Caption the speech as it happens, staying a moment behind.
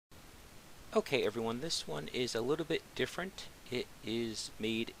Okay everyone, this one is a little bit different. It is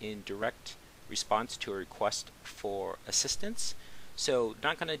made in direct response to a request for assistance. So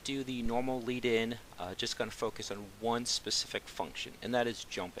not going to do the normal lead in, just going to focus on one specific function, and that is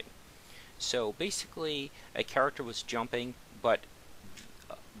jumping. So basically a character was jumping, but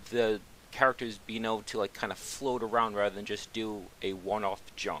the character is being able to like kind of float around rather than just do a one-off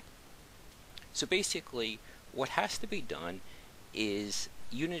jump. So basically what has to be done is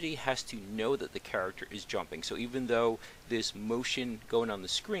Unity has to know that the character is jumping. So even though there's motion going on the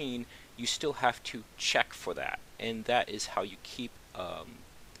screen, you still have to check for that, and that is how you keep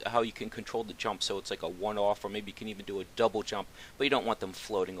how you can control the jump. So it's like a one-off, or maybe you can even do a double jump, but you don't want them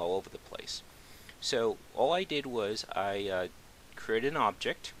floating all over the place. So all I did was I created an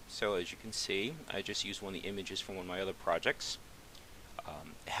object. So as you can see, I just used one of the images from one of my other projects.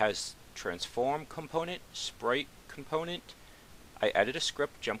 It has transform component, sprite component. I added a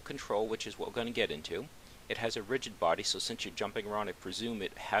script, jump control, which is what we're going to get into. It has a rigid body, so since you're jumping around, I presume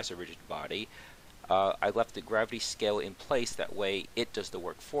it has a rigid body. I left the gravity scale in place, that way it does the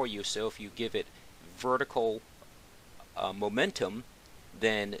work for you. So if you give it vertical momentum,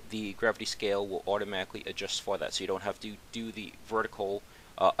 then the gravity scale will automatically adjust for that. So you don't have to do the vertical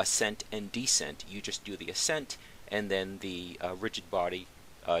ascent and descent. You just do the ascent, and then the rigid body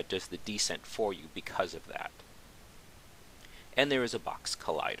does the descent for you because of that. And there is a box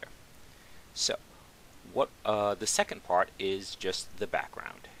collider. So what the second part is just the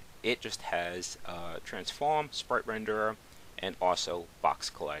background. It just has transform, sprite renderer, and also box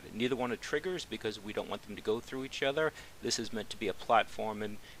collider. Neither one are triggers because we don't want them to go through each other. This is meant to be a platform,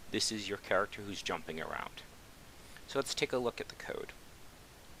 and this is your character who's jumping around. So let's take a look at the code.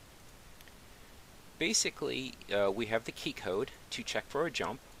 Basically, we have the key code to check for a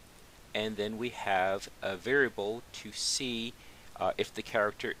jump, and then we have a variable to see if the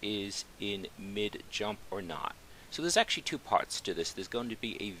character is in mid-jump or not. So there's actually two parts to this. There's going to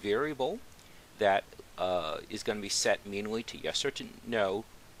be a variable that is going to be set manually to yes or to no,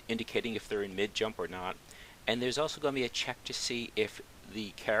 indicating if they're in mid-jump or not. And there's also going to be a check to see if the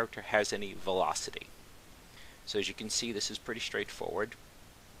character has any velocity. So as you can see, this is pretty straightforward.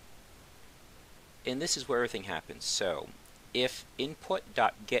 And this is where everything happens. So if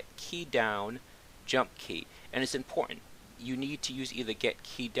input.getKeyDown jump key, and it's important, you need to use either get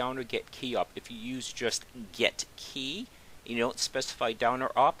key down or get key up. If you use just get key, you don't specify down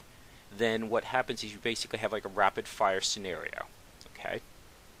or up, then what happens is you basically have like a rapid fire scenario. Okay.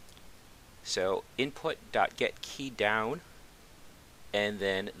 So input.getKeyDown, and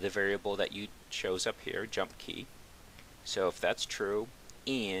then the variable that you chose up here, jump key. So if that's true,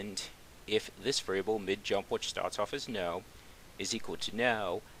 and if this variable mid jump, which starts off as no, is equal to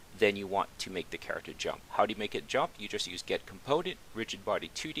no, then you want to make the character jump. How do you make it jump? You just use get component, rigid body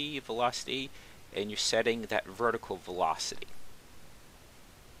 2D, velocity, and you're setting that vertical velocity.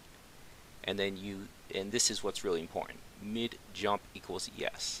 And then and this is what's really important, mid jump equals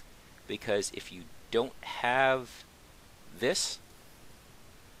yes. Because if you don't have this,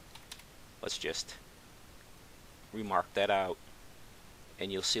 let's just remark that out,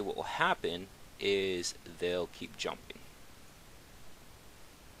 and you'll see what will happen is they'll keep jumping.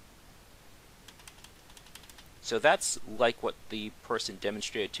 So that's like what the person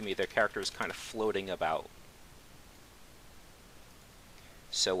demonstrated to me. Their character is kind of floating about.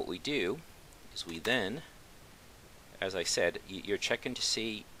 So what we do is we then, as I said, you're checking to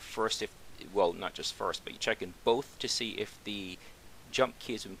see first if, well, not just first, but you're checking both to see if the jump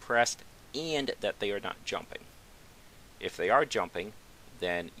key has been pressed and that they are not jumping. If they are jumping,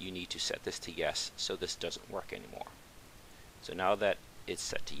 then you need to set this to yes, so this doesn't work anymore. So now that it's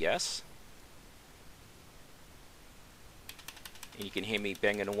set to yes, and you can hear me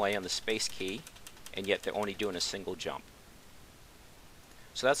banging away on the space key, and yet they're only doing a single jump.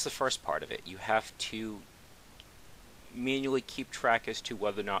 So that's the first part of it. You have to manually keep track as to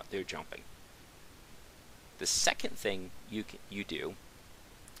whether or not they're jumping. The second thing you do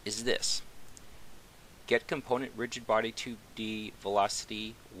is this. Get component rigid body 2D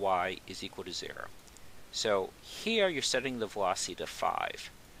velocity y is equal to 0. So here you're setting the velocity to 5.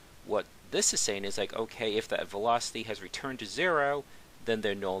 What this is saying is like, okay, if that velocity has returned to 0, then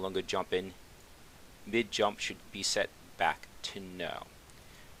they're no longer jumping. Mid-jump should be set back to no.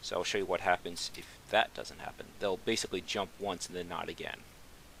 So I'll show you what happens if that doesn't happen. They'll basically jump once and then not again.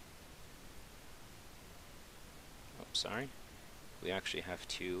 Oh, sorry. We actually have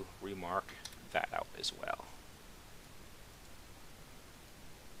to remark that out as well.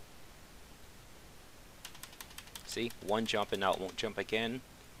 See, one jump and now it won't jump again.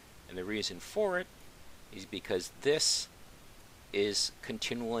 And the reason for it is because this is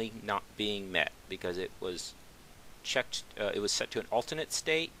continually not being met because it was checked, it was set to an alternate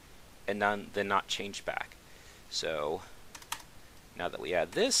state and then not changed back. So now that we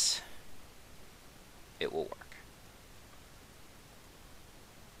add this, it will work.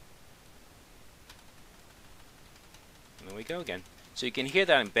 And there we go again. So you can hear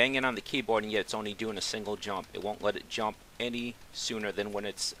that I'm banging on the keyboard, and yet it's only doing a single jump. It won't let it jump any sooner than when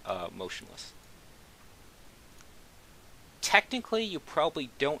it's motionless. Technically, you probably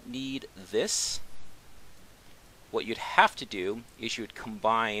don't need this. What you'd have to do is you'd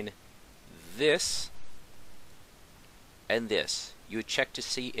combine this and this. You would check to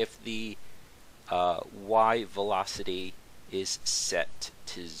see if the Y velocity is set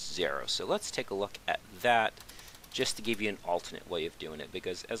to 0. So let's take a look at that, just to give you an alternate way of doing it,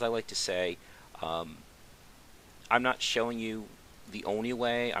 because as I like to say, I'm not showing you the only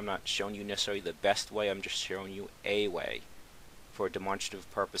way, I'm not showing you necessarily the best way, I'm just showing you a way for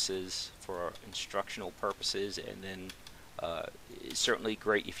demonstrative purposes, for instructional purposes, and then it's certainly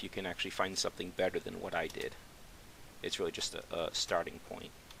great if you can actually find something better than what I did. It's really just a starting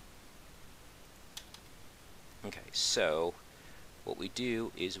point. Okay, so what we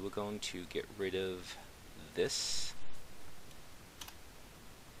do is we're going to get rid of this,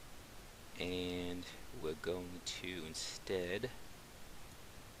 and we're going to instead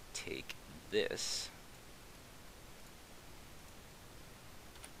take this,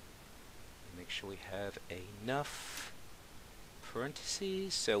 make sure we have enough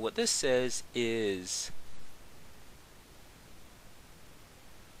parentheses. So what this says is,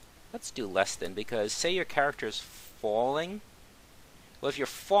 let's do less than, because say your character is falling. Well, if you're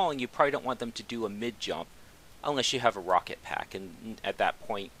falling, you probably don't want them to do a mid-jump unless you have a rocket pack, and at that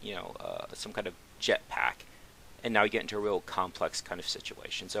point, you know, some kind of jet pack, and now you get into a real complex kind of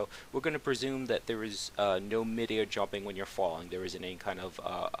situation. So we're going to presume that there is no mid-air jumping when you're falling. There isn't any kind of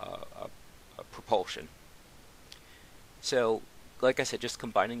propulsion. So, like I said, just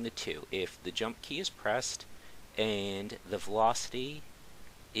combining the two. If the jump key is pressed and the velocity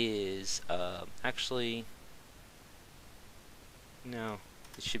is actually, no,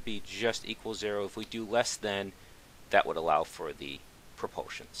 it should be just equal 0. If we do less than, that would allow for the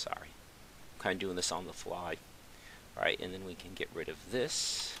propulsion. Sorry, I'm kind of doing this on the fly. Alright, and then we can get rid of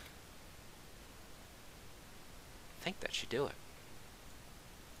this. I think that should do it.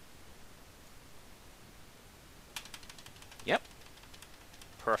 Yep,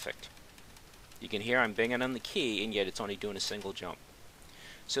 perfect. You can hear I'm banging on the key, and yet it's only doing a single jump.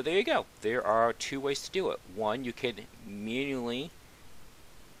 So there you go. There are two ways to do it. One, you can manually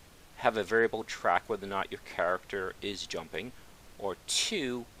have a variable track whether or not your character is jumping, or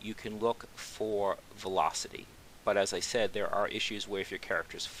two, you can look for velocity. But as I said, there are issues where if your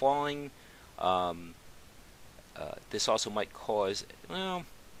character is falling, this also might cause, well,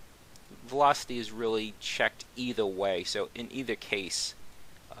 velocity is really checked either way. So in either case,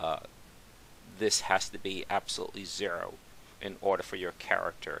 this has to be absolutely 0 in order for your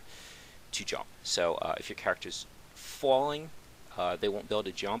character to jump. So if your character's falling, they won't be able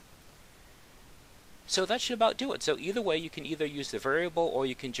to jump. So that should about do it. So either way, you can either use the variable or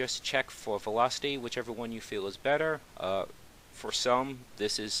you can just check for velocity, whichever one you feel is better. For some,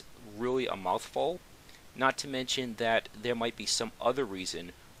 this is really a mouthful. Not to mention that there might be some other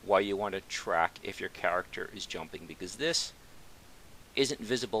reason why you want to track if your character is jumping, because this isn't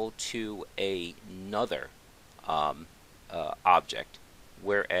visible to another object,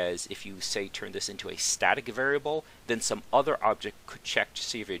 whereas if you say turn this into a static variable, then some other object could check to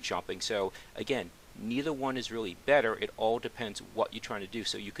see if you're jumping. So again, neither one is really better. It all depends what you're trying to do.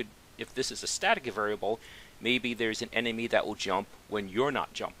 So you could, if this is a static variable, maybe there's an enemy that will jump when you're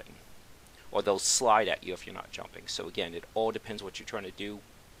not jumping, or they'll slide at you if you're not jumping. So again, it all depends what you're trying to do.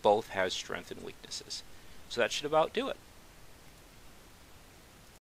 Both has strengths and weaknesses. So that should about do it.